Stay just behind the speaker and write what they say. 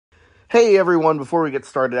Hey everyone, before we get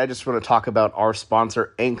started, I just want to talk about our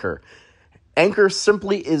sponsor, Anchor. Anchor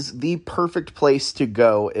simply is the perfect place to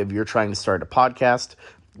go if you're trying to start a podcast.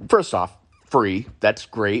 First off, free, that's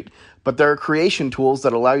great, but there are creation tools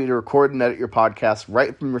that allow you to record and edit your podcast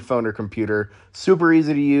right from your phone or computer. Super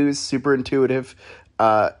easy to use, super intuitive.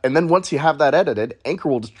 And then once you have that edited, Anchor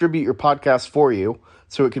will distribute your podcast for you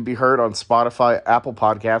so it can be heard on Spotify, Apple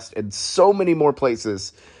Podcasts, and so many more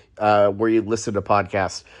places where you listen to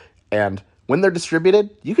podcasts. And when they're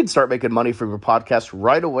distributed, you can start making money from your podcast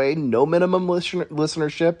right away. No minimum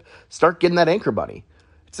listenership. Start getting that Anchor money.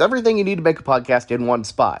 It's everything you need to make a podcast in one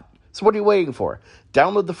spot. So what are you waiting for?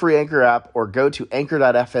 Download the free Anchor app or go to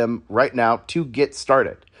anchor.fm right now to get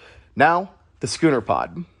started. Now, the Schooner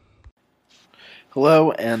Pod.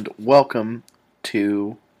 Hello and welcome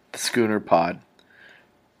to the Schooner Pod.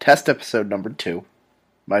 Test episode number 2.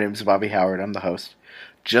 My name is Bobby Howard. I'm the host.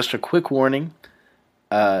 Just a quick warning.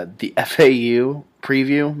 The FAU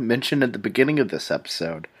preview mentioned at the beginning of this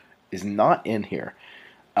episode is not in here.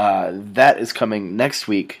 That is coming next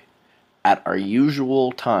week at our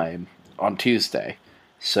usual time on Tuesday.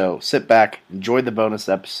 So sit back, enjoy the bonus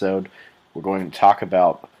episode. We're going to talk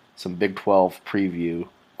about some Big 12 preview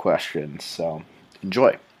questions. So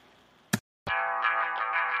enjoy.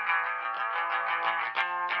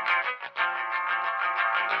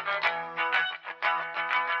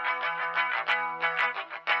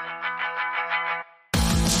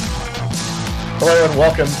 Hello and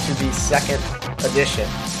welcome to the second edition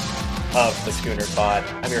of the Schooner Pod.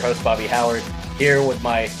 I'm your host, Bobby Howard, here with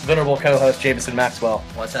my venerable co-host, Jameson Maxwell.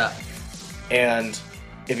 What's up? And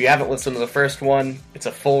if you haven't listened to the first one,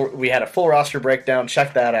 we had a full roster breakdown.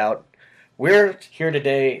 Check that out. We're here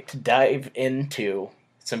today to dive into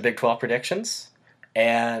some Big 12 predictions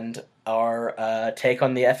and our take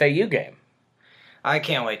on the FAU game. I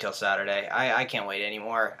can't wait till Saturday. I can't wait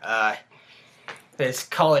anymore. This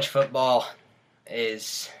college football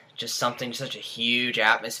is just such a huge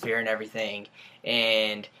atmosphere and everything,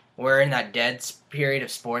 and we're in that dead period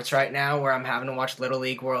of sports right now where I'm having to watch Little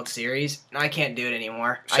League World Series, and I can't do it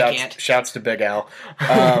anymore. I can't. Shouts to Big Al.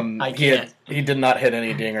 I can't. He did not hit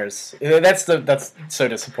any dingers. That's so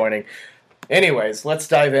disappointing. Anyways, let's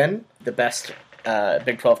dive in. The best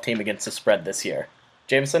Big 12 team against the spread this year.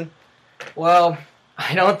 Jameson? Well,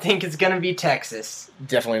 I don't think it's going to be Texas.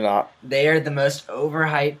 Definitely not. They are the most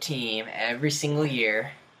overhyped team every single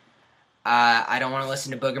year. I don't want to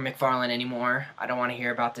listen to Booger McFarland anymore. I don't want to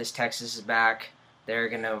hear about this Texas is back. They're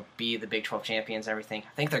going to be the Big 12 champions and everything.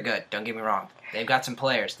 I think they're good. Don't get me wrong. They've got some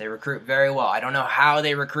players. They recruit very well. I don't know how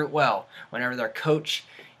they recruit well whenever their coach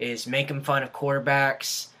is making fun of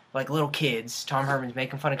quarterbacks like little kids. Tom Herman's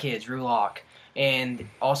making fun of kids, Drew Lock. And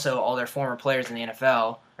also all their former players in the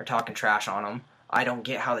NFL are talking trash on them. I don't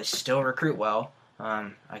get how they still recruit well.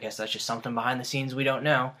 I guess that's just something behind the scenes we don't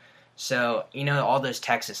know. So, all those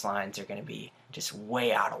Texas lines are going to be just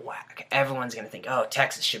way out of whack. Everyone's going to think, oh,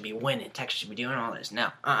 Texas should be winning. Texas should be doing all this. No,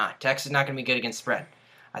 Texas is not going to be good against spread.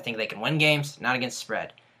 I think they can win games, not against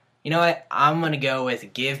spread. You know what? I'm going to go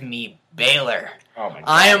with give me Baylor. Oh my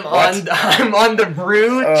God. I'm on the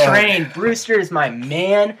Brew train. Brewster is my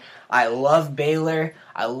man. I love Baylor.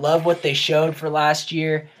 I love what they showed for last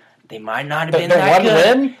year. They might not have been that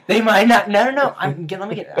good. Win? They might not. No. Let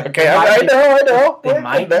me get. Okay, I know. They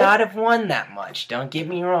might not have won that much. Don't get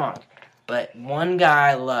me wrong. But one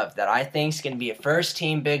guy I love that I think is going to be a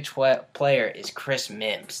first-team Big 12 player is Chris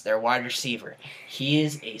Mims, their wide receiver. He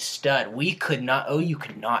is a stud. You could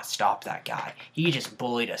not stop that guy. He just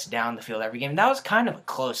bullied us down the field every game. That was kind of a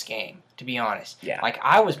close game, to be honest. Yeah.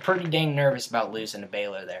 I was pretty dang nervous about losing to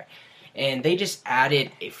Baylor there. And they just added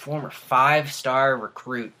a former 5-star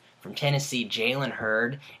recruit from Tennessee, Jalen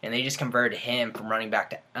Hurd, and they just converted him from running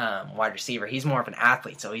back to wide receiver. He's more of an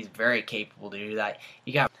athlete, so he's very capable to do that.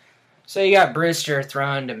 You got Brewster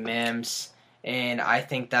thrown to Mims, and I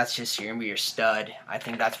think that's just going to be your stud. I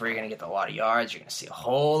think that's where you're going to get a lot of yards. You're going to see a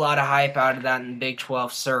whole lot of hype out of that in the Big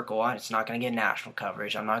 12 circle. It's not going to get national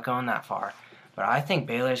coverage. I'm not going that far. But I think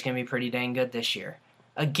Baylor's going to be pretty dang good this year.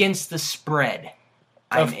 Against the spread.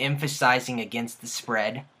 I'm emphasizing against the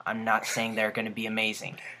spread. I'm not saying they're going to be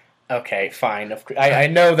amazing. Okay, fine. I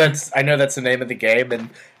know that's the name of the game,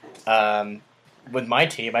 and with my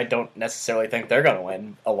team, I don't necessarily think they're going to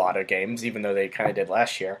win a lot of games, even though they kind of did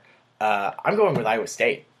last year. I'm going with Iowa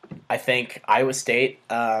State. I think Iowa State,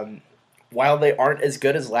 while they aren't as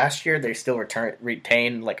good as last year, they still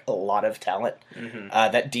retain a lot of talent. Mm-hmm.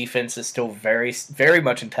 That defense is still very, very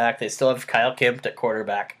much intact. They still have Kyle Kempt at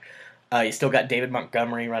quarterback. You still got David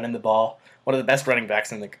Montgomery running the ball, one of the best running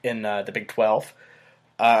backs in the Big 12.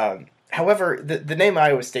 However, the name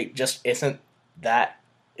Iowa State just isn't that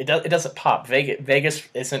it doesn't pop. Vegas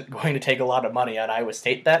isn't going to take a lot of money on Iowa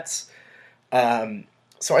State bets.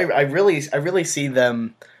 So I really see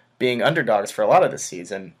them being underdogs for a lot of the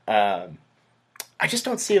season. I just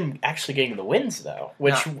don't see them actually getting the wins though,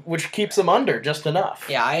 which keeps them under just enough.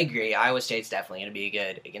 Yeah, I agree. Iowa State's definitely going to be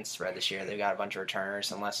good against the spread this year. They've got a bunch of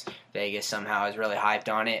returners, unless Vegas somehow is really hyped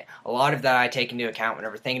on it. A lot of that I take into account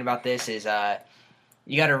whenever thinking about this is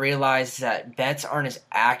you got to realize that bets aren't as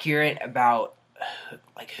accurate about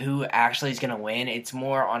like who actually is going to win. It's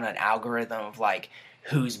more on an algorithm of like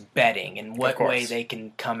who's betting and what way they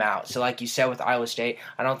can come out. So like you said with Iowa State,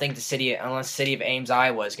 I don't think unless the city of Ames,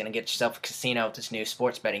 Iowa is going to get yourself a casino with this new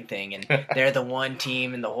sports betting thing, and they're the one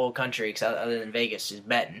team in the whole country, other than Vegas, is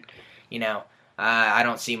betting. I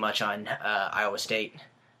don't see much on Iowa State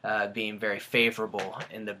being very favorable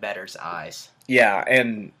in the bettors' eyes. Yeah,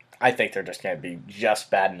 and I think they're just going to be just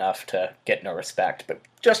bad enough to get no respect, but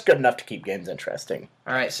just good enough to keep games interesting.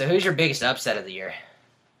 All right, so who's your biggest upset of the year?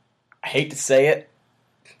 I hate to say it.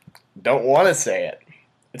 Don't want to say it.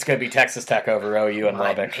 It's going to be Texas Tech over OU and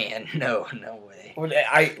Lubbock. Man, no way.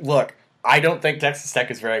 I don't think Texas Tech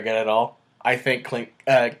is very good at all. I think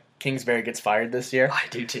Kingsbury gets fired this year. I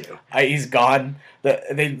do too. He's gone.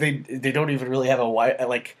 They don't even really have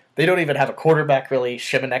they don't even have a quarterback really.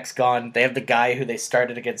 Shimonek's gone. They have the guy who they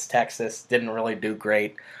started against Texas. Didn't really do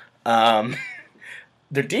great. Their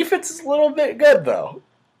defense is a little bit good though,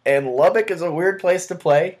 and Lubbock is a weird place to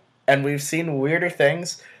play. And we've seen weirder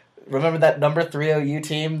things. Remember that number 3 OU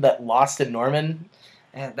team that lost in Norman?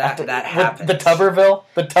 And that happens. The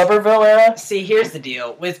Tuberville era? See, here's the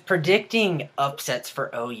deal. With predicting upsets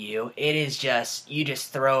for OU, it is you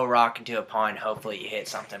just throw a rock into a pond, hopefully you hit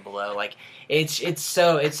something below. Like it's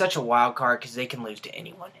such a wild card because they can lose to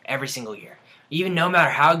anyone every single year. Even no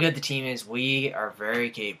matter how good the team is, we are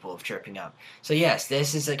very capable of tripping up. So yes,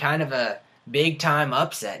 this is a kind of a big time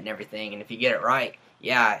upset and everything, and if you get it right,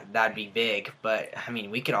 yeah, that'd be big, but I mean,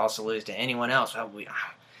 we could also lose to anyone else.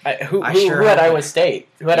 Who had Iowa State?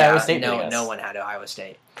 Who had Iowa State? No one had Iowa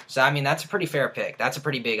State. So I mean, that's a pretty fair pick. That's a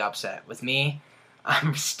pretty big upset. With me,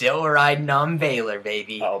 I'm still riding on Baylor,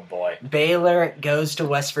 baby. Oh boy, Baylor goes to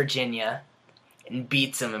West Virginia and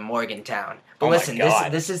beats them in Morgantown. But listen,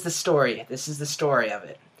 this is the story. This is the story of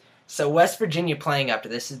it. So West Virginia playing up to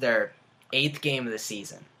this is their 8th game of the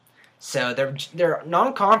season. So their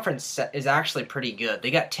non-conference is actually pretty good. They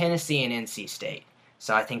got Tennessee and NC State.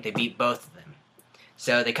 So I think they beat both of them.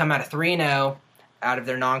 So they come out of 3-0 out of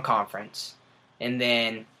their non-conference. And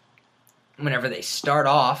then whenever they start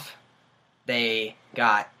off, they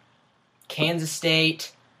got Kansas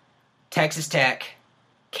State, Texas Tech,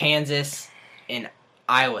 Kansas, and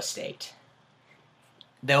Iowa State.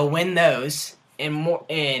 They'll win those.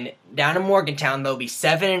 And down in Morgantown, they'll be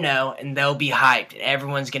 7-0, and they'll be hyped. And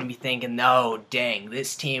everyone's going to be thinking, oh, dang,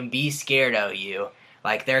 this team, be scared, OU.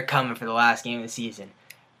 Like, they're coming for the last game of the season.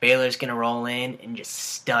 Baylor's going to roll in and just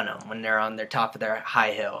stun them when they're on their top of their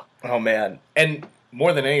high hill. Oh, man. And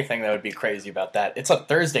more than anything that would be crazy about that, it's a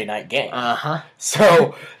Thursday night game. Uh-huh.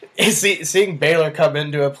 So seeing Baylor come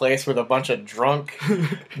into a place with a bunch of drunk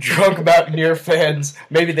Mountaineer fans,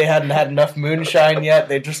 maybe they hadn't had enough moonshine yet,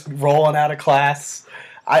 they're just rolling out of class.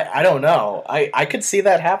 I don't know. I could see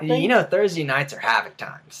that happening. Thursday nights are havoc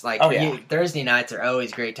times. Thursday nights are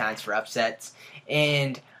always great times for upsets.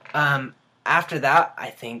 And after that, I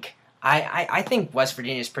think West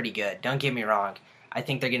Virginia is pretty good. Don't get me wrong. I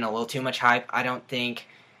think they're getting a little too much hype. I don't think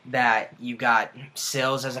that you got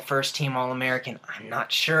Sills as a first-team All-American. I'm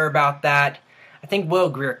not sure about that. I think Will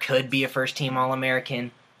Grier could be a first-team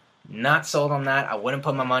All-American. Not sold on that. I wouldn't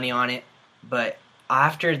put my money on it. But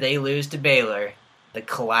after they lose to Baylor, the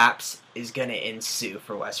collapse is going to ensue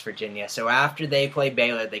for West Virginia. So after they play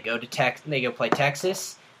Baylor, they go play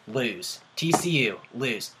Texas, lose. TCU,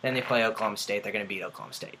 lose. Then they play Oklahoma State. They're going to beat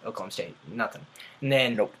Oklahoma State. Oklahoma State, nothing. And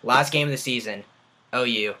then last game of the season,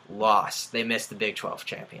 OU lost. They missed the Big 12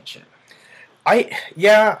 championship. When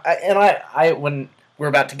we're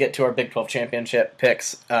about to get to our Big 12 championship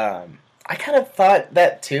picks, I kind of thought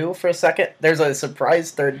that too for a second. There's a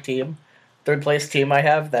surprise third place team I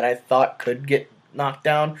have that I thought could get knocked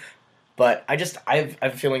down, but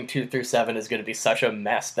I'm feeling 2 through 7 is going to be such a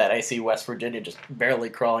mess that I see West Virginia just barely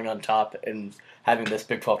crawling on top and having this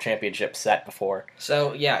Big 12 championship set before.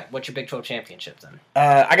 So yeah, what's your Big 12 championship then?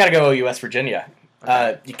 I got to go OU West Virginia.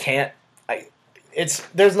 Okay. You can't.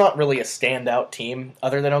 There's not really a standout team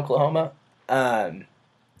other than Oklahoma.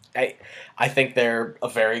 I think they're a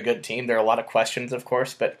very good team. There are a lot of questions, of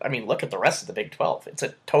course, but I mean, look at the rest of the Big 12. It's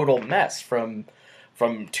a total mess from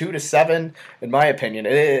 2 to 7. In my opinion,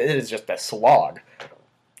 it is just a slog.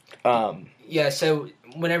 Yeah. So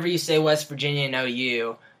whenever you say West Virginia and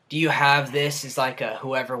OU, Do you have this as like a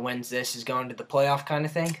whoever wins this is going to the playoff kind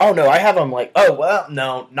of thing? Oh, no, I have them like, oh, well,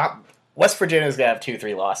 no, not West Virginia's going to have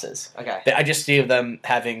 2-3 losses. Okay. I just see them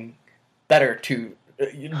having better 2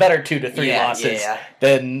 to 3 losses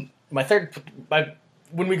than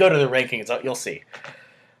when we go to the rankings, you'll see.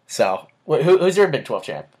 So, who's your Big 12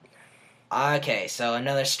 champ? Okay, so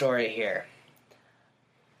another story here.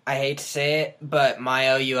 I hate to say it, but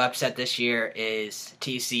my OU upset this year is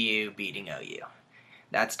TCU beating OU.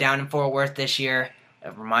 That's down in Fort Worth this year.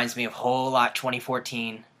 It reminds me of a whole lot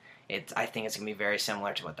 2014. I think it's going to be very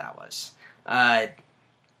similar to what that was.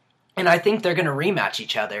 And I think they're going to rematch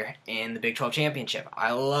each other in the Big 12 championship.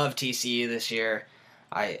 I love TCU this year.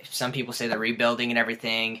 Some people say they're rebuilding and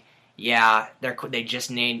everything. Yeah, they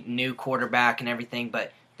just named new quarterback and everything,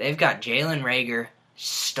 but they've got Jalen Reagor,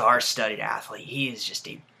 star-studded athlete. He is just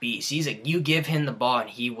a beast. You give him the ball and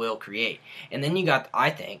he will create. And then you got, I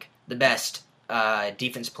think, the best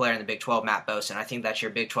defense player in the Big 12, Matt Bosen. I think that's your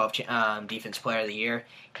Big 12 defense player of the year.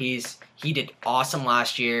 He did awesome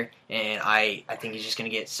last year, and I think he's just going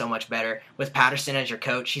to get so much better. With Patterson as your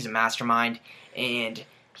coach, he's a mastermind, and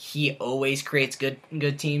he always creates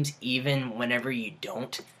good teams, even whenever you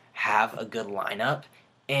don't have a good lineup.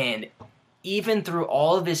 And even through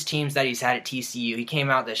all of his teams that he's had at TCU, he came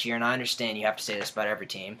out this year, and I understand you have to say this about every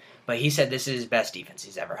team, but he said this is his best defense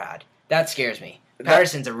he's ever had. That scares me.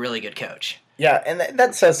 Patterson's a really good coach. Yeah, and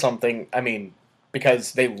that says something. I mean,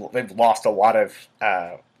 because they've lost a lot of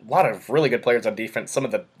really good players on defense. Some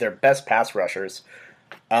of their best pass rushers.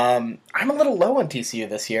 I'm a little low on TCU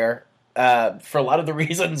this year for a lot of the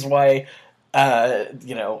reasons why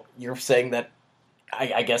you're saying that.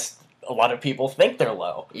 I guess a lot of people think they're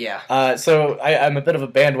low. Yeah. So I'm a bit of a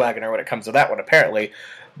bandwagoner when it comes to that one, apparently.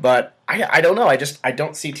 But I don't know. I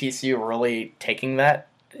don't see TCU really taking that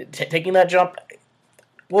jump.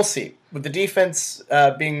 We'll see. With the defense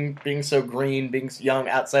being so green, being young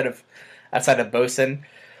outside of Bosen,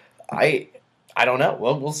 I don't know.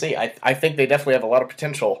 We'll see. I think they definitely have a lot of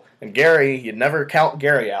potential. And Gary, you'd never count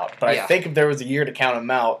Gary out. But I think if there was a year to count him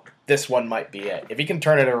out, this one might be it. If he can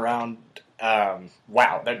turn it around,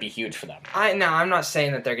 wow, that'd be huge for them. I'm not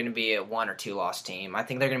saying that they're going to be a 1 or 2 loss team. I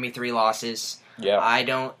think they're going to be 3 losses. Yeah. I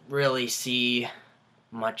don't really see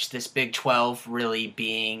much this Big 12 really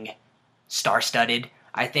being star-studded.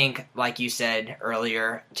 I think, like you said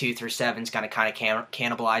earlier, 2 through 7 is going to kind of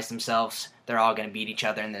cannibalize themselves. They're all going to beat each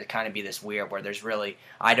other, and there's kind of be this weird where there's really,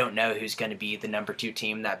 I don't know who's going to be the number 2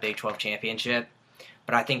 team in that Big 12 championship.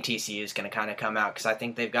 But I think TCU is going to kind of come out because I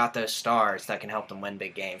think they've got those stars that can help them win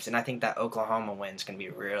big games. And I think that Oklahoma win is going to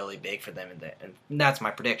be really big for them. And that's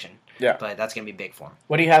my prediction. Yeah. But that's going to be big for them.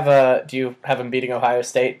 What do you have? Do you have them beating Ohio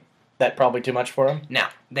State? That probably too much for them? No,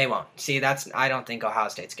 they won't. See, I don't think Ohio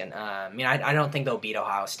State's going to... I don't think they'll beat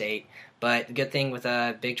Ohio State. But the good thing with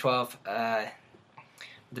Big 12...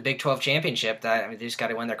 the Big 12 championship, they just got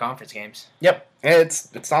to win their conference games. Yep. And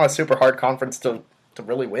it's not a super hard conference to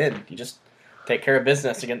really win. You just take care of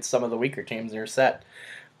business against some of the weaker teams and you're set.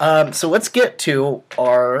 So let's get to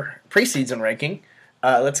our preseason ranking.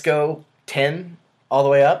 Let's go 10 all the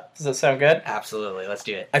way up. Does that sound good? Absolutely. Let's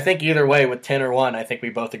do it. I think either way, with 10 or 1, I think we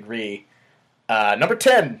both agree. Number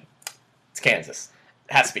 10, it's Kansas.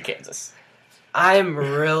 It has to be Kansas. I'm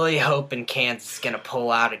really hoping Kansas is going to pull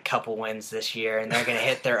out a couple wins this year, and they're going to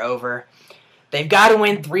hit their over. They've got to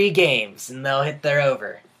win 3 games, and they'll hit their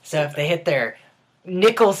over. So if they hit their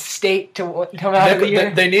Nicholls State to come out of the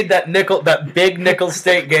year, they need that big Nicholls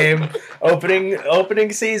State game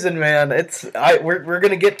opening season, man. We're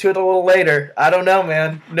gonna get to it a little later. I don't know,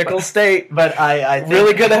 man. Nicholls State, but I think,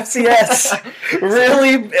 really good FCS,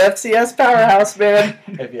 really FCS powerhouse, man.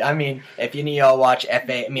 If you need y'all watch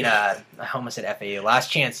I almost said FAU.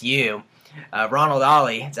 Last Chance U, Ronald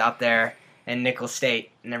Ollie is out there in Nicholls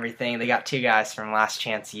State and everything. They got 2 guys from Last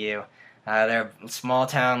Chance U. They're a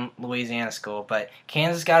small-town Louisiana school, but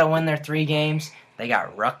Kansas got to win their 3 games. They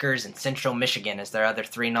got Rutgers and Central Michigan as their other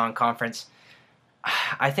 3 non-conference.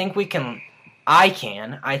 I think I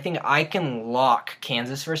think I can lock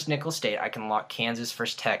Kansas versus Nicholls State. I can lock Kansas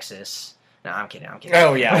versus Texas. No, I'm kidding.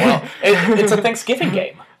 Oh, yeah, well, it's a Thanksgiving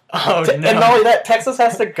game. Oh, no. And not only that, Texas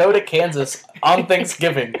has to go to Kansas on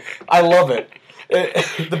Thanksgiving. I love it.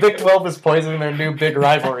 The Big 12 is poisoning their new big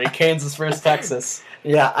rivalry, Kansas versus Texas.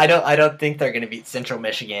 Yeah, I don't think they're going to beat Central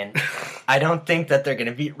Michigan. I don't think that they're going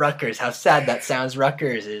to beat Rutgers. How sad that sounds.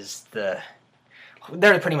 Rutgers is they're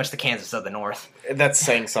pretty much the Kansas of the North. That's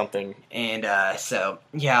saying something. And so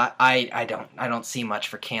yeah, I don't see much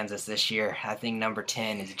for Kansas this year. I think number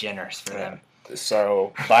 10 is generous for them.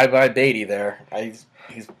 So bye Beatty there.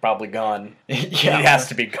 He's probably gone. He has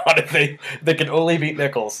to be gone if they can only beat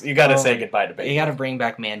Nichols. You got to say goodbye to Beatty. You got to bring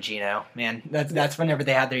back Mangino, man. That's whenever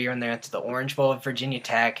they had their year in there. It's the Orange Bowl at Virginia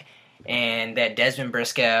Tech, and that Desmond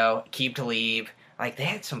Briscoe, Keep Talib. Like they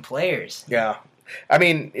had some players. Yeah. I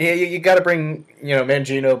mean, you got to bring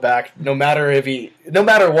Mangino back. No matter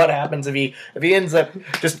what happens, if he ends up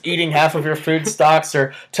just eating half of your food stocks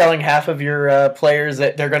or telling half of your players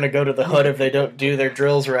that they're going to go to the hood if they don't do their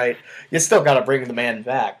drills right, you still got to bring the man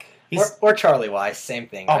back. Or Charlie Weiss, same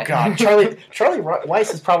thing. Oh right? God, Charlie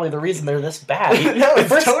Weiss is probably the reason they're this bad.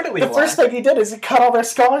 Totally. The first thing he did is he cut all their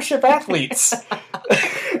scholarship athletes.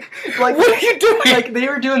 Like, what are you doing? Like, they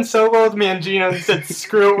were doing so well with Mangino and said,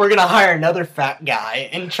 screw it, we're going to hire another fat guy,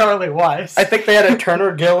 and Charlie Weiss. I think they had a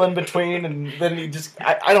Turner Gill in between, and then he just,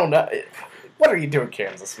 I don't know. What are you doing,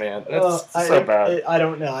 Kansas, man? It's so bad. I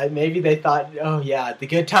don't know. Maybe they thought, oh, yeah, the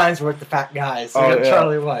good times were with the fat guys. Oh, yeah.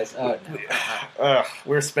 Charlie Weiss. Oh, no.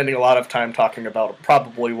 We're spending a lot of time talking about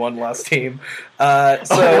probably one loss team.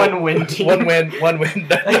 So one-win team. One win.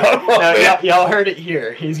 No, y'all heard it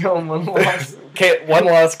here. He's going one loss. One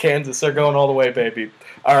loss, Kansas. They're going all the way, baby.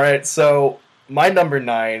 All right, so my number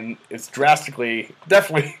 9 is definitely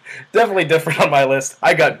different on my list.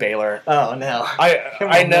 I got Baylor. Oh, no.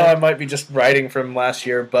 I know I might be just writing from last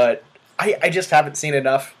year, but I just haven't seen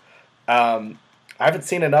enough. I haven't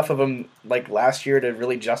seen enough of them like last year to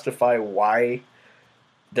really justify why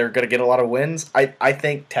they're going to get a lot of wins. I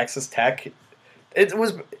think Texas Tech. It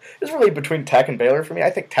was really between Tech and Baylor for me. I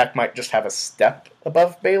think Tech might just have a step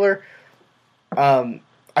above Baylor.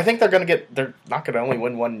 I think they're not going to only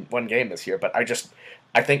win one game this year, but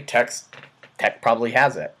I think Tech probably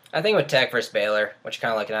has it. I think with Tech versus Baylor, what you're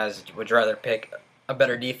kind of looking at is, would you rather pick a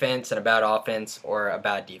better defense and a bad offense, or a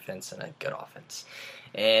bad defense and a good offense?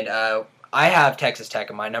 And I have Texas Tech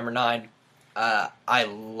in my number 9. I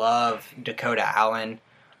love Dakota Allen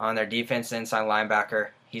on their defense, inside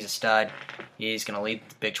linebacker. He's a stud. He's going to lead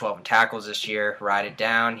the Big 12 in tackles this year. Ride it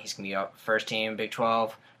down. He's going to be a first team Big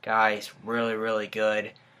 12 guy. He's really, really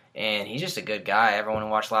good. And he's just a good guy. Everyone who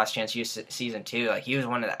watched Last Chance U season 2, like, he was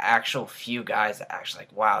one of the actual few guys that actually,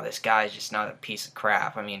 like, wow, this guy is just not a piece of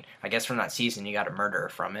crap. I mean, I guess from that season you got a murderer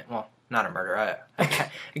from it. Well, not a murderer, a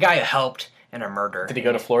guy who helped in a murder. Did he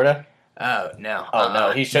go to Florida? Oh, no. Oh,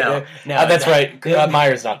 no, he should. No, that's right.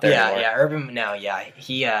 Meyer's not there anymore. Yeah, Urban. No, yeah,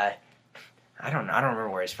 he. I don't remember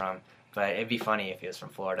where he's from, but it'd be funny if he was from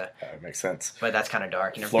Florida. That makes sense. But that's kind of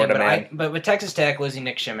dark. And Florida man. But with Texas Tech losing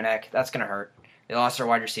Nick Shimanek, that's gonna hurt. They lost their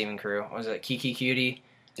wide receiving crew. Was it Kiki Cutie?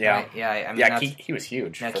 Yeah. Right? Yeah. I mean, he was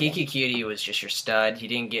huge. Now, Kiki Cutie was just your stud. He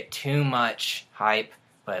didn't get too much hype,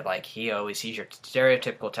 but like he's your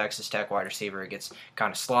stereotypical Texas Tech wide receiver. He gets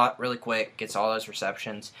kind of slot really quick, gets all those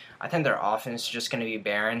receptions. I think their offense is just going to be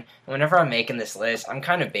barren. And whenever I'm making this list, I'm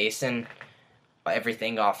kind of basing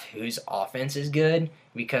everything off whose offense is good,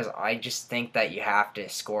 because I just think that you have to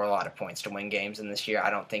score a lot of points to win games. And this year, I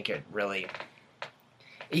don't think it really.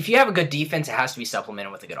 If you have a good defense, it has to be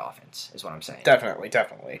supplemented with a good offense, is what I'm saying. Definitely.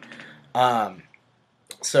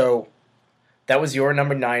 So that was your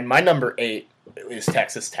number 9. My number 8 is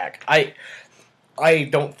Texas Tech. I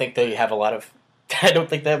don't think they have a lot of. I don't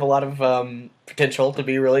think they have a lot of potential to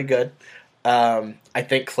be really good. I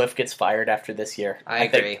think Cliff gets fired after this year. I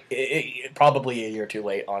agree. Think probably a year too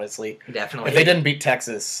late, honestly. Definitely. If they didn't beat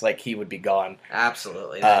Texas, like, he would be gone.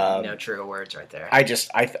 Absolutely. True words right there.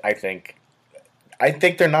 I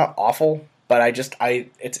think they're not awful, but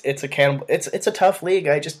it's a tough league.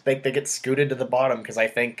 I just think they get scooted to the bottom because I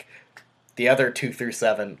think the other 2 through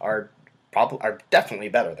 7 are definitely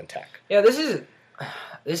better than Tech. Yeah, this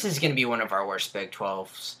is going to be one of our worst Big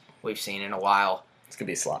 12s we've seen in a while. It's going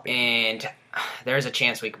to be sloppy. And there's a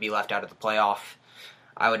chance we could be left out of the playoff.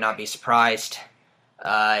 I would not be surprised.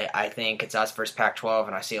 I think it's us versus Pac-12,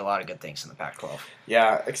 and I see a lot of good things in the Pac-12.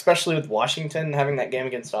 Yeah, especially with Washington having that game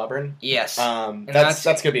against Auburn. Yes. That's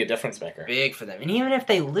going to be a difference maker. Big for them. And even if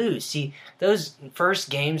they lose, see, those first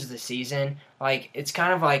games of the season, like, it's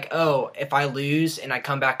kind of like, oh, if I lose and I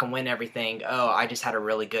come back and win everything, oh, I just had a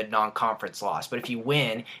really good non-conference loss. But if you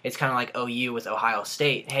win, it's kind of like OU with Ohio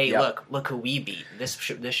State. Hey, yep. look who we beat. This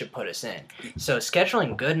should put us in. So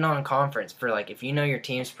scheduling good non-conference for, like, if you know your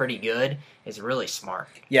team's pretty good is really smart.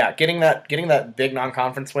 Yeah, getting that big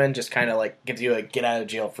non-conference win just kind of like gives you a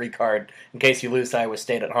get-out-of-jail-free card in case you lose to Iowa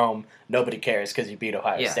State at home. Nobody cares because you beat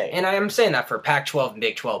Ohio State. And I'm saying that for Pac-12 and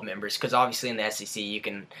Big 12 members, because obviously in the SEC you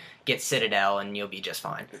can get Citadel and you'll be just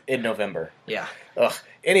fine. In November. Yeah. Ugh.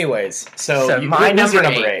 Anyways, so my number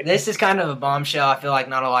 8. This is kind of a bombshell. I feel like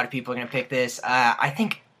not a lot of people are going to pick this. I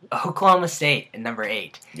think Oklahoma State at number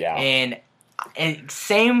 8. Yeah. And And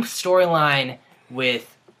same storyline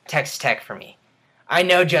with Texas Tech for me. I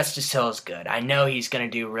know Justice Hill is good. I know he's going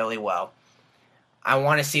to do really well. I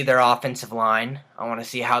want to see their offensive line. I want to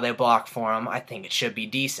see how they block for him. I think it should be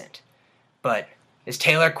decent. But is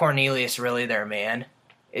Taylor Cornelius really their man?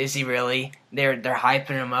 Is he really? They're hyping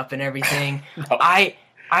him up and everything. No. I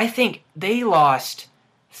think they lost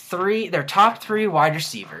their top 3 wide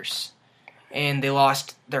receivers, and they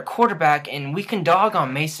lost their quarterback. And we can dog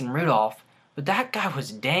on Mason Rudolph, but that guy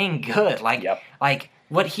was dang good. Like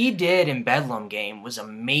what he did in Bedlam game was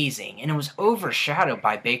amazing, and it was overshadowed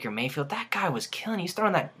by Baker Mayfield. That guy was killing. He's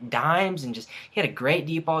throwing that dimes and he had a great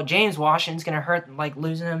deep ball. James Washington's gonna hurt, like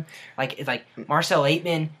losing him. Like Marcel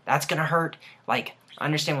Aitman, that's gonna hurt. Like I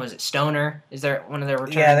understand, was it Stoner? Is there one of their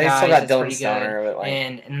returning guys? Yeah, they still got that's Dylan pretty Stoner, good? but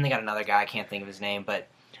And then they got another guy. I can't think of his name, but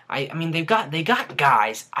I mean they got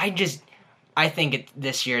guys. I think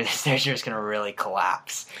this year they're just going to really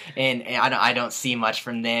collapse, and I don't see much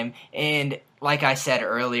from them. And like I said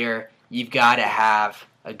earlier, you've got to have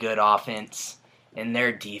a good offense, and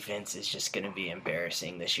their defense is just going to be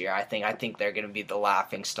embarrassing this year. I think they're going to be the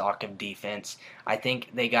laughing stock of defense. I think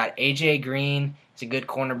they got AJ Green. He's a good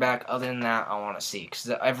cornerback. Other than that, I want to see, because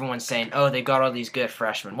everyone's saying, oh, they got all these good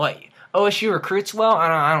freshmen. What? OSU recruits well?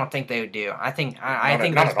 I don't think they would do. I think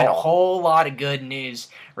there's been a whole lot of good news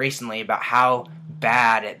recently about how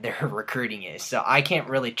bad their recruiting is. So I can't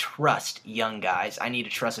really trust young guys. I need to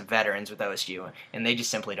trust veterans with OSU, and they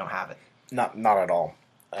just simply don't have it. Not at all.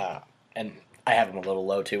 And I have them a little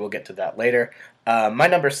low too. We'll get to that later. My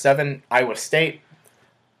number 7, Iowa State.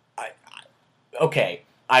 Okay,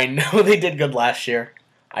 I know they did good last year.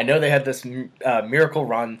 I know they had this miracle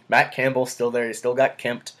run. Matt Campbell's still there. He still got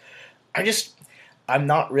Kemped. I'm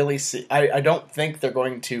not really. I don't think they're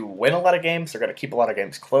going to win a lot of games. They're going to keep a lot of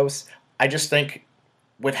games close. I just think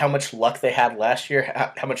with how much luck they had last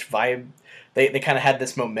year, how much vibe they kind of had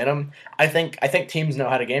this momentum. I think teams know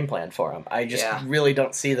how to game plan for them. I just really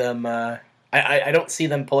don't see them. I don't see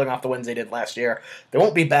them pulling off the wins they did last year. They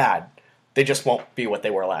won't be bad. They just won't be what they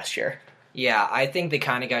were last year. Yeah, I think they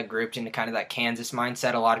kind of got grouped into kind of that Kansas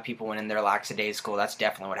mindset. A lot of people went in there lackadaisical. That's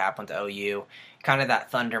definitely what happened to OU. Kind of that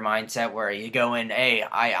Thunder mindset where you go in, hey,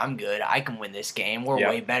 I'm good. I can win this game. We're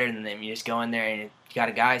way better than them. You just go in there and you got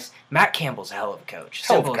a guys. Matt Campbell's a hell of a coach.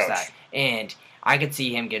 Simple as that. And I could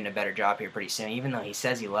see him getting a better job here pretty soon. Even though he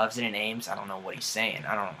says he loves it in Ames, I don't know what he's saying.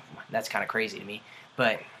 I don't know. That's kind of crazy to me.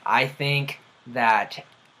 But I think that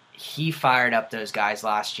he fired up those guys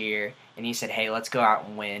last year, and he said, hey, let's go out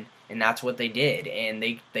and win. And that's what they did, and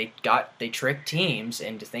they tricked teams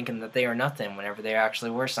into thinking that they were nothing whenever they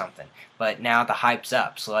actually were something. But now the hype's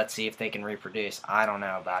up, so let's see if they can reproduce. I don't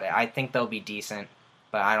know about it. I think they'll be decent,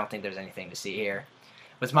 but I don't think there's anything to see here.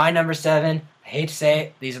 With my number 7, I hate to say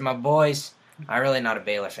it, these are my boys. I'm really not a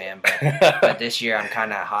Baylor fan, but this year I'm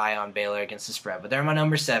kind of high on Baylor against the spread. But they're my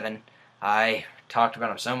number 7. I talked about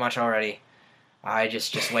them so much already. I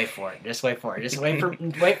just wait for it. Just wait for it. Just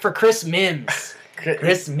wait for Chris Mims.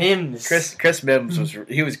 Chris Mims. Chris Mims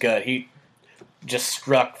was good. He just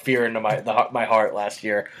struck fear into my heart last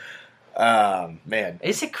year. Man,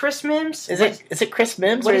 is it Chris Mims? Is it Chris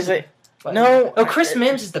Mims what or is it? No. Oh, Chris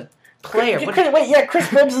Mims is the player.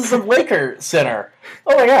 Chris Mims is the Laker center.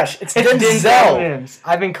 Oh my gosh, it's Denzel Mims.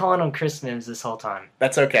 I've been calling him Chris Mims this whole time.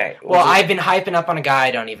 That's okay. Well, I've been hyping up on a guy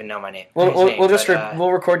I don't even know my name.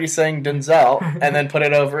 We'll record you saying Denzel and then put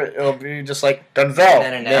it over it. It'll be just like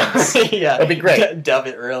Denzel. Yeah, it'll be great. Dub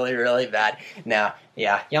it really, really bad. Now,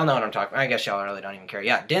 yeah, y'all know what I'm talking about. I guess y'all really don't even care.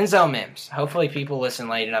 Yeah, Denzel Mims. Hopefully people listen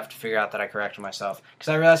late enough to figure out that I corrected myself. Because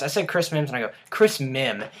I realized I said Chris Mims and I go, Chris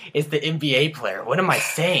Mim is the NBA player. What am I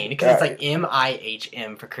saying? Because it's like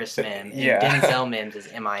M-I-H-M for Chris Mim. And Denzel Mims is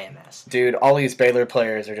M-I-M-S. Dude, all these Baylor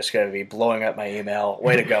players are just going to be blowing up my email.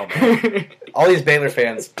 Way to go, man. All these Baylor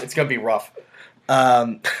fans, it's going to be rough.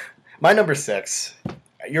 My number 6,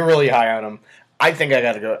 you're really high on them. I think I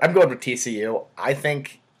got to go. I'm going with TCU. I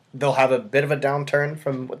think they'll have a bit of a downturn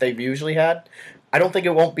from what they've usually had. I don't think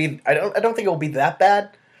it won't be. I don't think it will be that bad.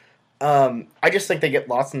 I just think they get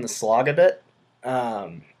lost in the slog a bit.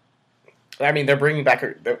 I mean, they're bringing back.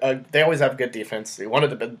 They always have good defense.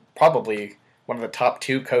 Probably one of the top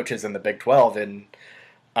 2 coaches in the Big 12 in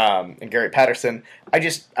Gary Patterson. I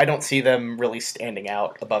don't see them really standing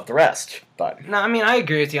out above the rest. But no, I mean, I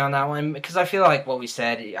agree with you on that one because I feel like what we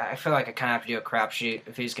said. I feel like I kind of have to do a crapshoot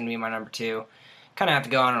if he's going to be my number 2. Kind of have to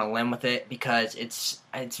go out on a limb with it because it's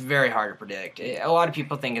very hard to predict. A lot of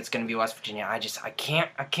people think it's going to be West Virginia. I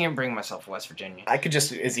can't bring myself to West Virginia. I could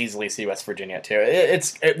just as easily see West Virginia too.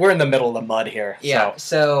 We're in the middle of the mud here. Yeah.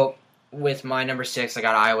 So with my number 6, I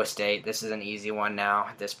got Iowa State. This is an easy one now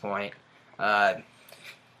at this point.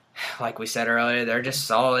 like we said earlier, they're just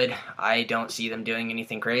solid. I don't see them doing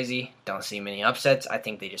anything crazy. Don't see many upsets. I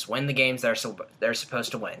think they just win the games they're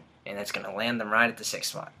supposed to win, and that's going to land them right at the 6th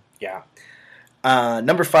spot. Yeah.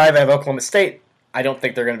 Number 5, I have Oklahoma State. I don't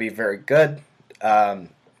think they're going to be very good. Who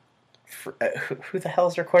the hell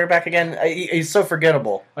is their quarterback again? He's so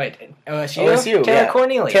forgettable. Wait, OSU? OSU, Taylor yeah.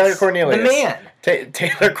 Cornelius. Taylor Cornelius. The man.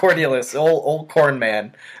 Taylor Cornelius, old corn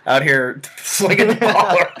man, out here slinging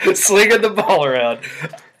the ball around.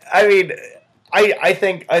 I mean, I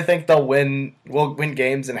think they'll win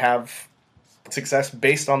games and have success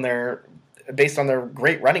based on their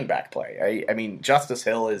great running back play. I mean, Justice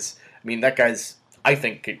Hill is. I mean, that guy's. I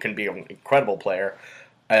think it can be an incredible player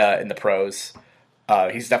in the pros.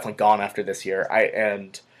 He's definitely gone after this year.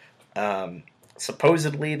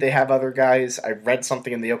 Supposedly they have other guys. I read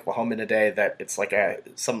something in the Oklahoma today that it's like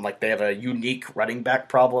they have a unique running back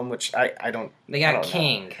problem, which I don't. They got I don't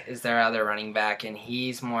King know. is their other running back, and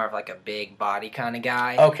he's more of like a big body kind of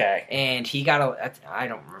guy. Okay. And he got a. I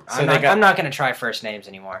don't. So I'm not going to try first names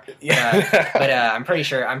anymore. Yeah. But I'm pretty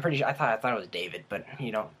sure. I thought it was David, but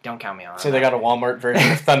don't count me on. So they got a Walmart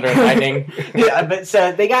version of Thunder and Lightning. Yeah, but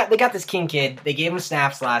so they got this King kid. They gave him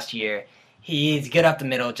snaps last year. He's good up the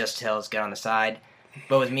middle. Justice Hill is good on the side.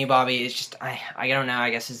 But with me, Bobby, it's just I don't know. I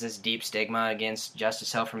guess it's this deep stigma against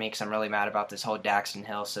Justice Hill for me because I'm really mad about this whole Daxton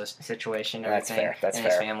Hill situation and That's everything fair. That's and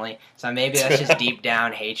fair. his family. So maybe that's just deep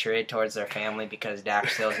down hatred towards their family because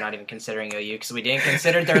Dax Hill is not even considering OU because we didn't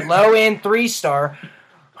consider their low end 3-star.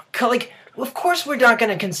 Like, of course we're not going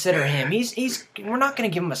to consider him. We're not going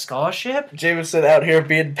to give him a scholarship. Jameson out here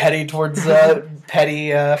being petty towards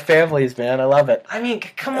petty families, man. I love it. I mean,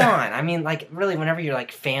 come on. I mean, like, really, whenever you're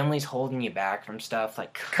like family's holding you back from stuff,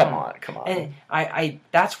 like, Come on. And I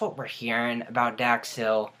that's what we're hearing about Dax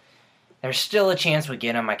Hill. There's still a chance we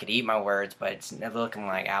get him. I could eat my words, but it's looking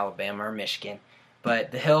like Alabama or Michigan.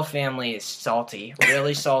 But the Hill family is salty,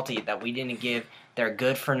 really salty, that we didn't give their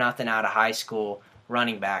good-for-nothing out of high school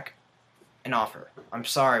running back an offer. I'm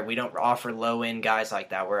sorry, we don't offer low-end guys like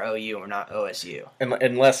that. We're OU, we're not OSU.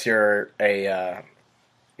 Unless you're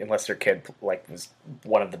unless your kid was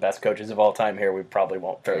one of the best coaches of all time here, we probably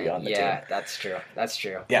won't throw you on the team. Yeah, that's true. That's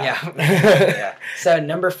true. Yeah. Yeah. So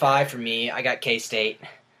number 5 for me, I got K-State.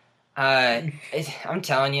 I'm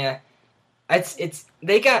telling you, that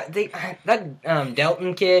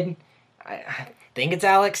Delton kid. I think it's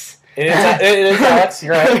Alex. It is Alex.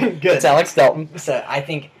 You're right. Good. It's Alex Delton. So I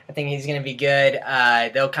think he's going to be good.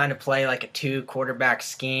 They'll kind of play like a 2-quarterback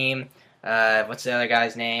scheme. What's the other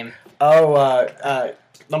guy's name?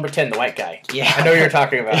 Number 10, the white guy. Yeah. I know who you're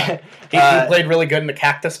talking about. He played really good in the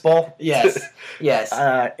Cactus Bowl. Yes.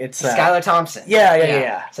 It's Skylar Thompson.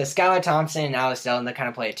 Yeah. So Skylar Thompson and Alex Delton, they kind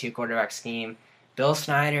of play a 2-quarterback scheme. Bill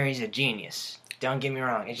Snyder, he's a genius. Don't get me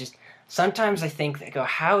wrong. It's just sometimes I think they go,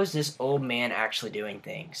 how is this old man actually doing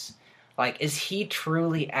things? Like, is he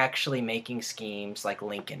truly actually making schemes like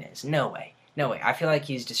Lincoln is? No way. I feel like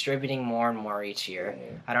he's distributing more and more each year.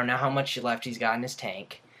 I don't know how much left he's got in his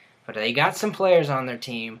tank. But they got some players on their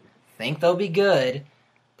team. Think they'll be good.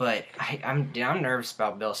 But I'm nervous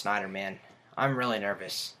about Bill Snyder, man. I'm really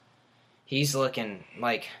nervous. He's looking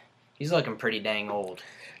pretty dang old.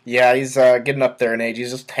 Yeah, he's getting up there in age.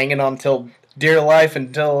 He's just hanging on till dear life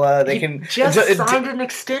until they can. Just signed an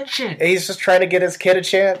extension. He's just trying to get his kid a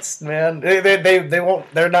chance, man. They won't.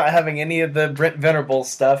 They're not having any of the Brent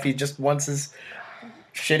Venables stuff. He just wants his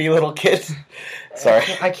shitty little kid. Sorry,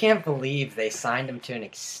 I can't believe they signed him to an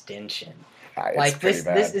extension. It's Like pretty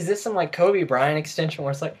bad. is this some like Kobe Bryant extension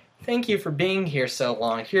where it's like, thank you for being here so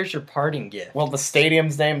long. Here's your parting gift. Well, the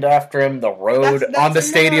stadium's named after him. The road That's on the enough.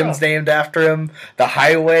 stadium's named after him. The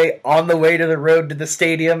highway on the way to the road to the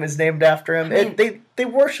stadium is named after him. I mean- They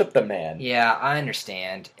worship the man. Yeah, I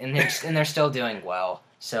understand, and they're still doing well.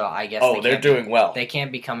 So I guess They're doing well. They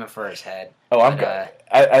can't be coming for his head. I'm but, good.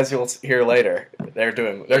 As you'll hear later, they're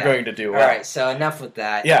going to do well. All right, so enough with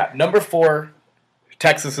that. Yeah, number 4,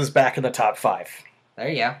 Texas is back in the top 5. There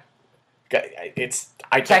you go.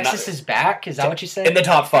 Texas is back. Is that what you said? in the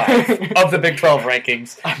top 5 of the Big 12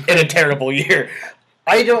 rankings in a terrible year.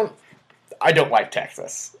 I don't like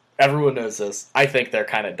Texas. Everyone knows this. I think they're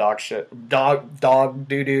kind of dog doo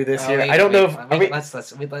doo this year. I don't know if are we being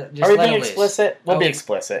explicit. We'll be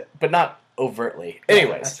explicit, but not overtly.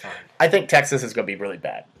 Anyways, that's fine. I think Texas is going to be really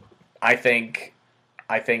bad. I think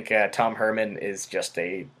Tom Herman is just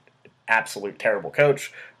a absolute terrible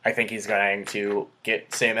coach. I think he's going to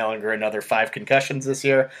get Sam Ehlinger another 5 concussions this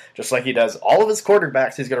year, just like he does all of his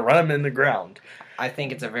quarterbacks. He's going to run them in the ground. I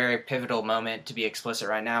think it's a very pivotal moment to be explicit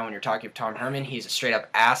right now when you're talking to Tom Herman. He's a straight-up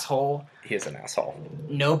asshole. He is an asshole.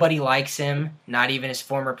 Nobody likes him, not even his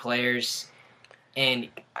former players. And,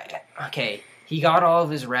 okay, he got all of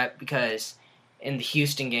his rep because in the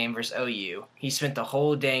Houston game versus OU, he spent the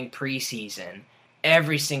whole dang preseason,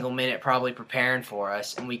 every single minute probably preparing for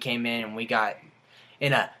us, and we came in and we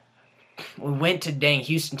went to dang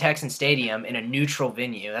Houston Texans Stadium in a neutral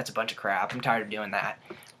venue. That's a bunch of crap. I'm tired of doing that.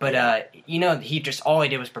 But, all he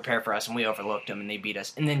did was prepare for us, and we overlooked him, and they beat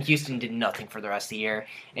us. And then Houston did nothing for the rest of the year.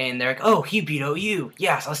 And they're like, oh, he beat OU.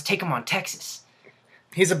 Yeah, so let's take him on Texas.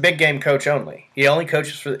 He's a big game coach only. He only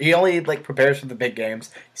prepares for the big games.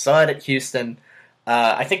 You saw it at Houston.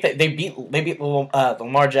 I think that they beat the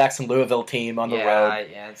Lamar Jackson Louisville team on the road.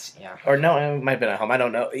 Or no, it might have been at home. I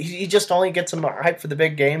don't know. He just only gets them hyped for the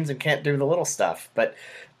big games and can't do the little stuff.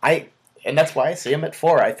 And that's why I see him at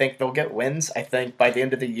 4. I think they'll get wins. I think by the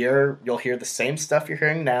end of the year, you'll hear the same stuff you're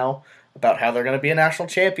hearing now about how they're going to be a national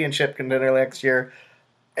championship contender next year.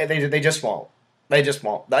 And they just won't. They just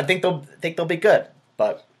won't. I think they'll be good,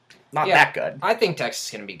 but not that good. I think Texas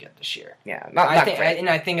is going to be good this year. Yeah,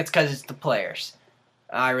 I think it's because it's the players.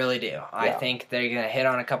 I really do. Yeah. I think they're going to hit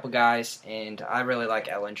on a couple guys, and I really like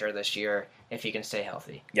Ellinger this year if he can stay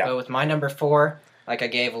healthy. Yeah. But with my number 4, like I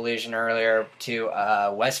gave allusion earlier to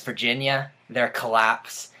West Virginia, their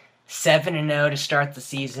collapse. 7-0 to start the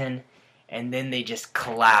season, and then they just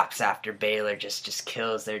collapse after Baylor just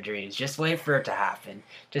kills their dreams. Just wait for it to happen.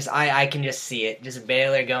 I can just see it. Just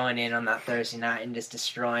Baylor going in on that Thursday night and just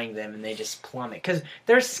destroying them, and they just plummet. Because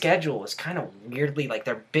their schedule was kind of weirdly, like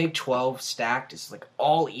their Big 12 stacked is like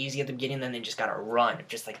all easy at the beginning, then they just got a run of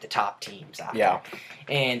just like the top teams after. Yeah.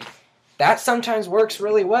 And that sometimes works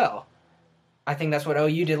really well. I think that's what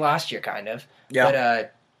OU did last year, kind of. Yeah.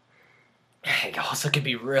 But it also could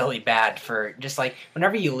be really bad for just like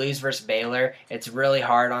whenever you lose versus Baylor, it's really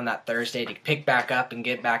hard on that Thursday to pick back up and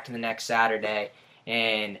get back to the next Saturday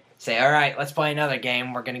and say, all right, let's play another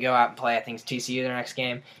game. We're going to go out and play, I think it's TCU their next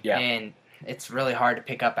game. Yeah. And it's really hard to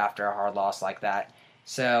pick up after a hard loss like that.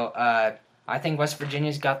 So I think West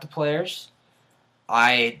Virginia's got the players.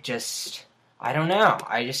 I don't know.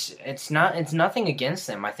 It's nothing against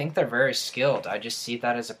them. I think they're very skilled. I just see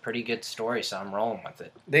that as a pretty good story, so I'm rolling with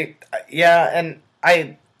it.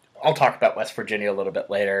 I'll talk about West Virginia a little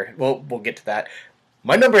bit later. We'll get to that.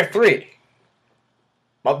 My number 3,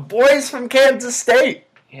 my boys from Kansas State.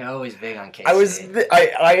 You're always big on K-State.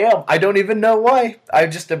 I am. I don't even know why. I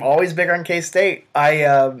just am always big on K-State. I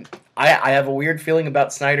have a weird feeling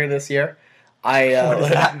about Snyder this year. What does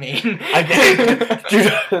that mean? I think,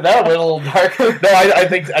 dude, that went a little dark. No, I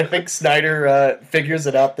think Snyder figures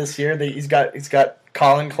it out this year. He's got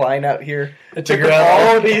Colin Klein out here. It took him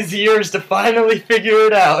all these years to finally figure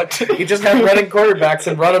it out. He just had running quarterbacks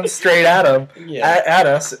and run them straight at him, at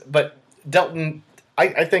us. But Delton,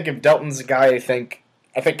 I think if Delton's a guy, I think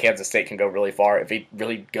Kansas State can go really far if he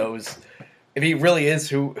really is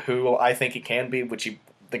who I think he can be,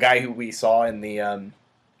 the guy who we saw in the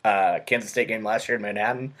Kansas State game last year in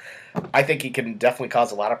Manhattan. I think he can definitely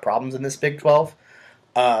cause a lot of problems in this Big 12,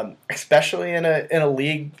 especially in a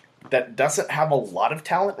league that doesn't have a lot of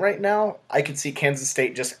talent right now. I could see Kansas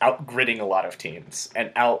State just outgritting a lot of teams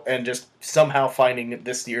and just somehow finding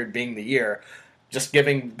this year being the year, just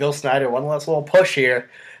giving Bill Snyder one last little push here.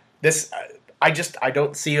 I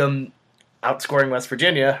don't see him outscoring West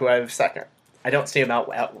Virginia, who I have second. I don't see him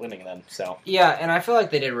out winning them. So yeah, and I feel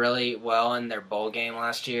like they did really well in their bowl game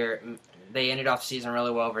last year. They ended off the season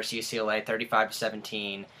really well versus UCLA,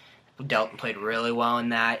 35-17. Delton played really well in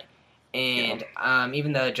that, and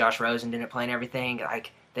even though Josh Rosen didn't play and everything,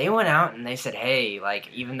 like they went out and they said, hey, like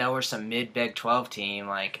even though we're some mid Big 12 team,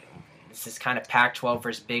 like this is kind of Pac-12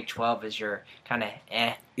 versus Big 12 is your kind of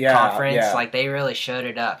conference. Yeah. Like they really showed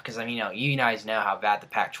it up because I mean, you guys know how bad the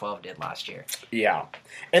Pac-12 did last year. Yeah,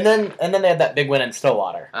 and then they had that big win in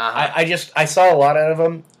Stillwater. Uh-huh. I saw a lot out of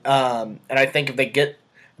them, and I think if they get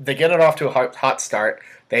it off to a hot start,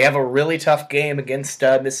 they have a really tough game against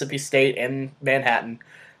Mississippi State and Manhattan.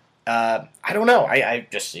 I don't know. I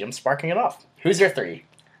just see them sparking it off. Who's your 3?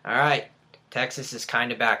 All right, Texas is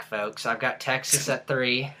kind of back, folks. I've got Texas at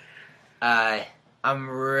 3. I'm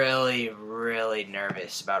really, really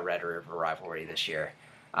nervous about Red River rivalry this year.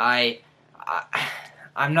 I'm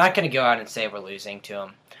not going to go out and say we're losing to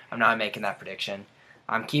them. I'm not making that prediction.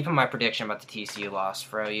 I'm keeping my prediction about the TCU loss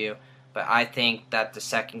for OU, but I think that the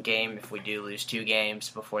second game, if we do lose 2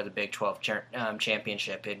 games before the Big 12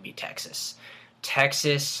 championship, it'd be Texas.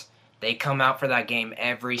 Texas, they come out for that game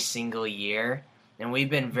every single year, and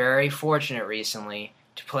we've been very fortunate recently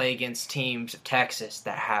to play against teams of Texas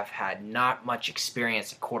that have had not much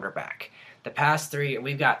experience at quarterback. The past 3,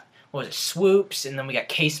 we've got, Swoops, and then we got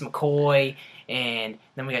Case McCoy, and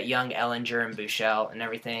then we got young Ellinger and Bouchel and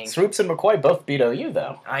everything. Swoops and McCoy both beat OU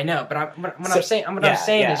though. I know, but I'm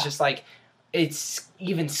saying is just like it's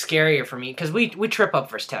even scarier for me because we trip up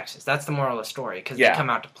versus Texas. That's the moral of the story because they come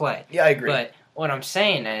out to play. Yeah, I agree. But what I'm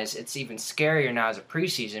saying is it's even scarier now as a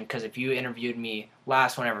preseason because if you interviewed me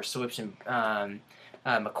whenever Swoops and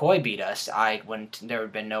McCoy beat us, there would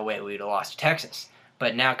have been no way we would have lost to Texas.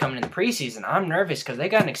 But now coming in the preseason, I'm nervous because they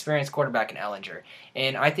got an experienced quarterback in Ellinger.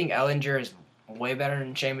 And I think Ellinger is way better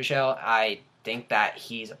than Shane Bouchel. I think that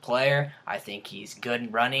he's a player. I think he's good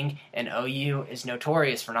in running. And OU is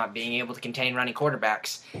notorious for not being able to contain running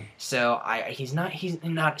quarterbacks. So he's not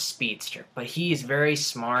a speedster, but he is very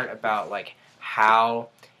smart about like how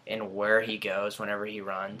and where he goes whenever he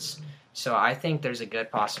runs. So I think there's a good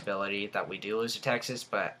possibility that we do lose to Texas,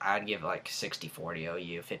 but I'd give like 60-40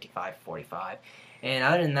 OU, 55-45. And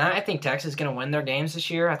other than that, I think Texas is going to win their games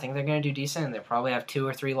this year. I think they're going to do decent, and they'll probably have 2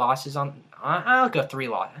 or 3 losses on. I'll go 3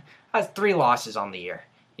 losses. I have 3 losses on the year.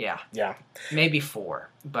 Yeah. Maybe 4,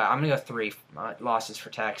 but I'm going to go 3 losses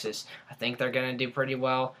for Texas. I think they're going to do pretty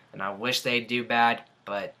well, and I wish they'd do bad,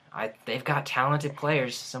 but they've got talented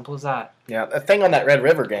players. Simple as that. Yeah, the thing on that Red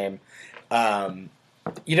River game, OU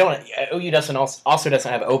also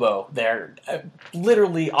doesn't have Obo there,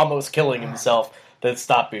 literally almost killing himself to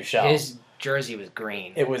stop Bouchel. His jersey was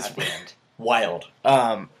green. It was wild.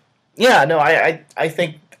 I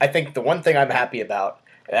think the one thing I'm happy about,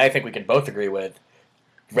 and I think we can both agree with,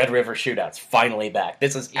 Red River Shootout's finally back.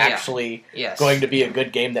 This is actually going to be a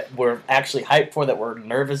good game that we're actually hyped for, that we're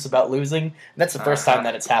nervous about losing. And that's the first time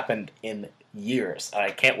that it's happened in years. I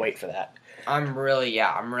can't wait for that. I'm really,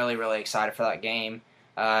 really excited for that game.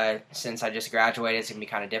 Since I just graduated, it's going to be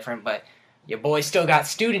kind of different, but your boy still got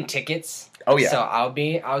student tickets. Oh, yeah. So I'll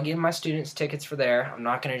give my students tickets for there. I'm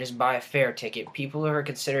not going to just buy a fair ticket. People who are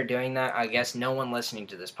considering doing that, I guess no one listening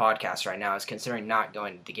to this podcast right now is considering not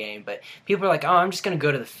going to the game. But people are like, oh, I'm just going to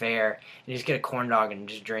go to the fair and just get a corn dog and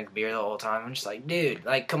just drink beer the whole time. I'm just like, dude,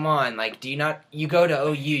 like, come on. Like, you go to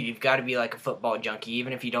OU, you've got to be like a football junkie,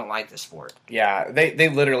 even if you don't like the sport. Yeah, they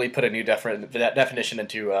literally put a new definition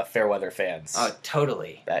into fair weather fans. Oh,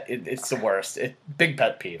 totally. It's the worst. Big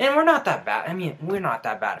pet peeve. And we're not that bad. I mean, we're not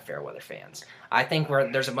that bad at fair weather fans. I think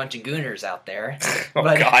there's a bunch of Gooners out there. Oh,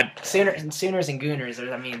 but God. Sooners and Gooners.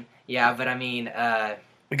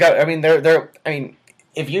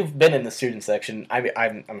 If you've been in the student section, I'm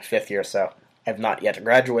a 5th year, so I've not yet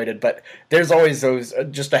graduated, but there's always those,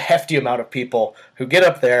 just a hefty amount of people who get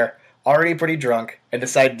up there, already pretty drunk, and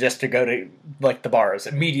decide just to go to, like, the bars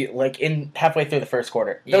immediately, like, in halfway through the first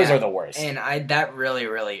quarter. Those are the worst. And that really,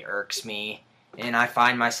 really irks me. And I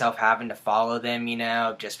find myself having to follow them,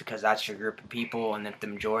 just because that's your group of people, and if the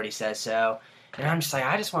majority says so. And I'm just like,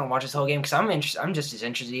 I just want to watch this whole game because I'm just as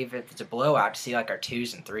interested if it's a blowout to see like our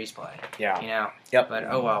 2s and 3s play. Yeah. Yep. But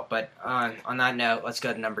oh well. But on that note, let's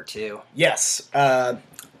go to number 2. Yes. I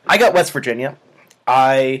got West Virginia.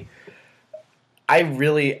 I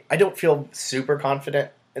don't feel super confident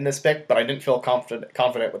in this pick, but I didn't feel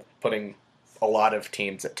confident with putting a lot of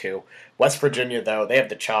teams at 2. West Virginia, though, they have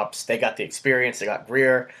the chops. They got the experience. They got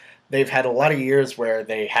Greer. They've had a lot of years where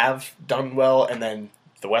they have done well, and then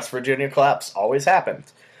the West Virginia collapse always happened.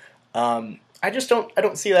 I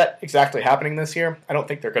don't see that exactly happening this year. I don't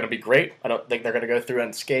think they're going to be great. I don't think they're going to go through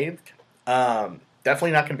unscathed.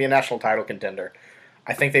 Definitely not going to be a national title contender.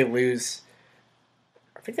 I think they lose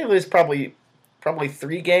probably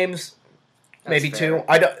 3 games, maybe fair. 2.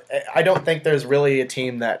 I don't think there's really a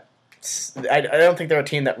team that I don't think they're a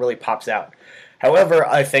team that really pops out. However,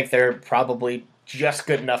 I think they're probably just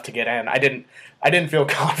good enough to get in. I didn't feel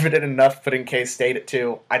confident enough putting K-State at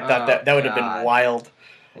 2. I thought that would have been wild.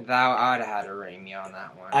 I'd have had to ring me on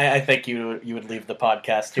that one. I think you would leave the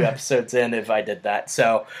podcast 2 episodes in if I did that.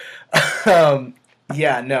 So, I'm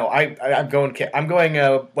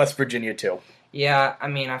going West Virginia too. Yeah, I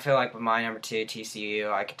mean, I feel like with my number 2,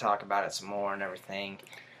 TCU, I could talk about it some more and everything.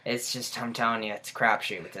 It's just, I'm telling you, it's a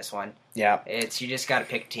crapshoot with this one. Yeah. You just got to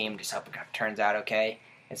pick a team, just hope it turns out okay.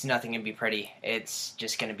 It's nothing going to be pretty. It's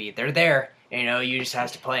just going to be, they're there. You just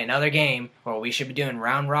have to play another game where we should be doing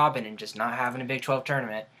round robin and just not having a Big 12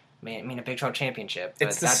 tournament. I mean a Big 12 championship.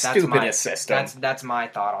 It's the stupidest system. That's my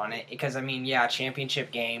thought on it. Because,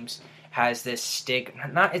 championship games has this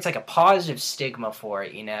stigma. It's like a positive stigma for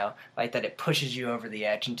it, like that it pushes you over the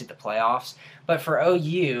edge into the playoffs. But for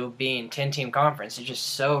OU being 10-team conference, it's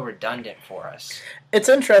just so redundant for us. It's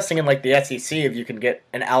interesting in like the SEC if you can get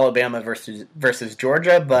an Alabama versus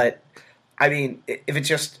Georgia, but I mean, if it's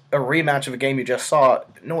just a rematch of a game you just saw,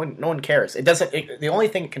 no one cares. It doesn't. The only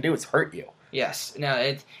thing it can do is hurt you. Yes. No.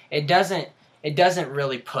 It doesn't. it doesn't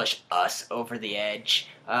really push us over the edge.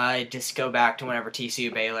 Just go back to whenever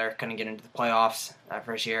TCU Baylor couldn't get into the playoffs that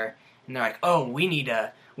first year, and they're like, "Oh, we need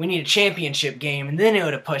a championship game," and then it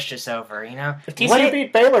would have pushed us over. If TCU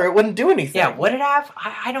beat Baylor, it wouldn't do anything. Yeah, would it have?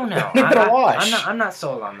 I don't know. I'm not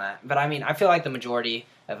sold on that. But I mean, I feel like the majority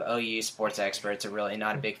of OU sports experts are really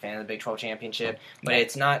not a big fan of the Big 12 championship, but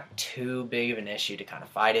it's not too big of an issue to kind of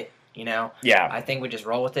fight it. Yeah. I think we just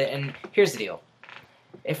roll with it. And here's the deal.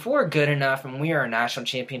 If we're good enough and we are a national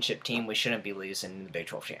championship team, we shouldn't be losing in the Big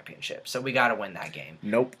 12 championship. So we got to win that game.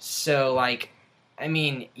 Nope. So,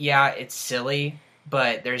 it's silly,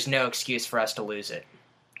 but there's no excuse for us to lose it.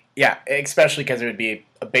 Yeah, especially because it would be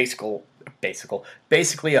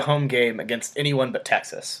basically a home game against anyone but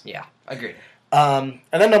Texas. Yeah, agreed. And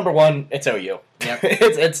then number one, it's OU. Yep.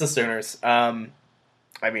 it's the Sooners.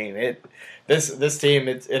 This team,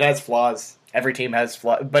 it has flaws. Every team has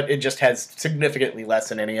flaws, but it just has significantly less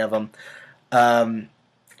than any of them.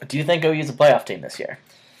 Do you think OU's a playoff team this year?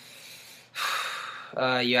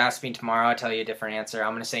 You ask me tomorrow, I'll tell you a different answer.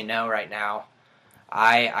 I'm going to say no right now.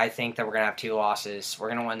 I think that we're going to have 2 losses. We're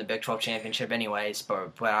going to win the Big 12 championship anyways,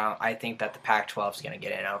 but I think that the Pac-12 is going to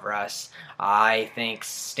get in over us. I think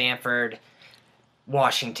Stanford,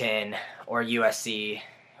 Washington, or USC,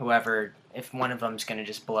 whoever, if one of them is going to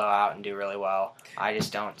just blow out and do really well, I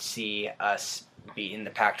just don't see us beating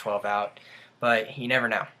the Pac-12 out. But you never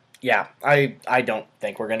know. Yeah, I don't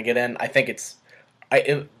think we're going to get in. I think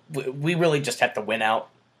we really just have to win out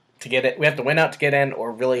to get it. We have to win out to get in,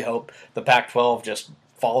 or really hope the Pac-12 just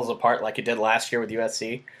falls apart like it did last year with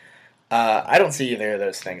USC. I don't see either of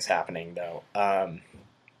those things happening, though.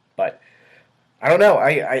 But I don't know.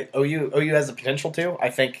 OU has the potential to.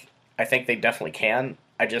 I think they definitely can.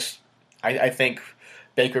 I think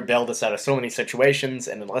Baker bailed us out of so many situations,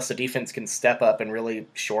 and unless the defense can step up and really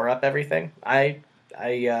shore up everything, I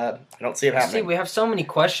don't see it happening. See, we have so many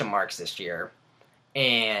question marks this year,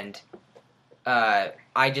 and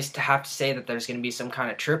I just have to say that there's going to be some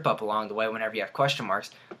kind of trip up along the way whenever you have question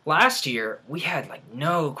marks. Last year, we had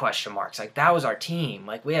no question marks. That was our team.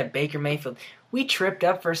 We had Baker Mayfield. We tripped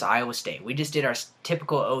up versus Iowa State. We just did our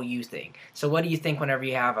typical OU thing. So what do you think whenever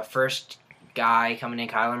you have a first guy coming in,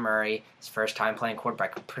 Kyler Murray, his first time playing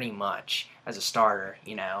quarterback pretty much as a starter,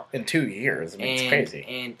 In 2 years. It's crazy.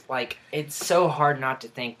 And, it's so hard not to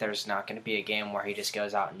think there's not going to be a game where he just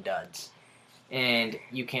goes out and duds. And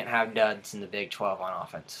you can't have duds in the Big 12 on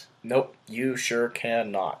offense. Nope, you sure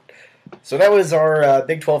cannot. So that was our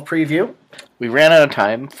Big 12 preview. We ran out of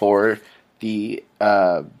time for the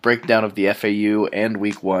breakdown of the FAU and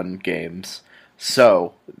Week 1 games.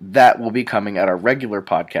 So that will be coming at our regular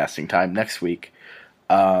podcasting time next week.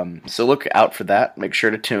 So look out for that. Make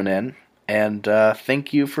sure to tune in. And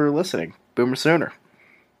thank you for listening. Boomer Sooner.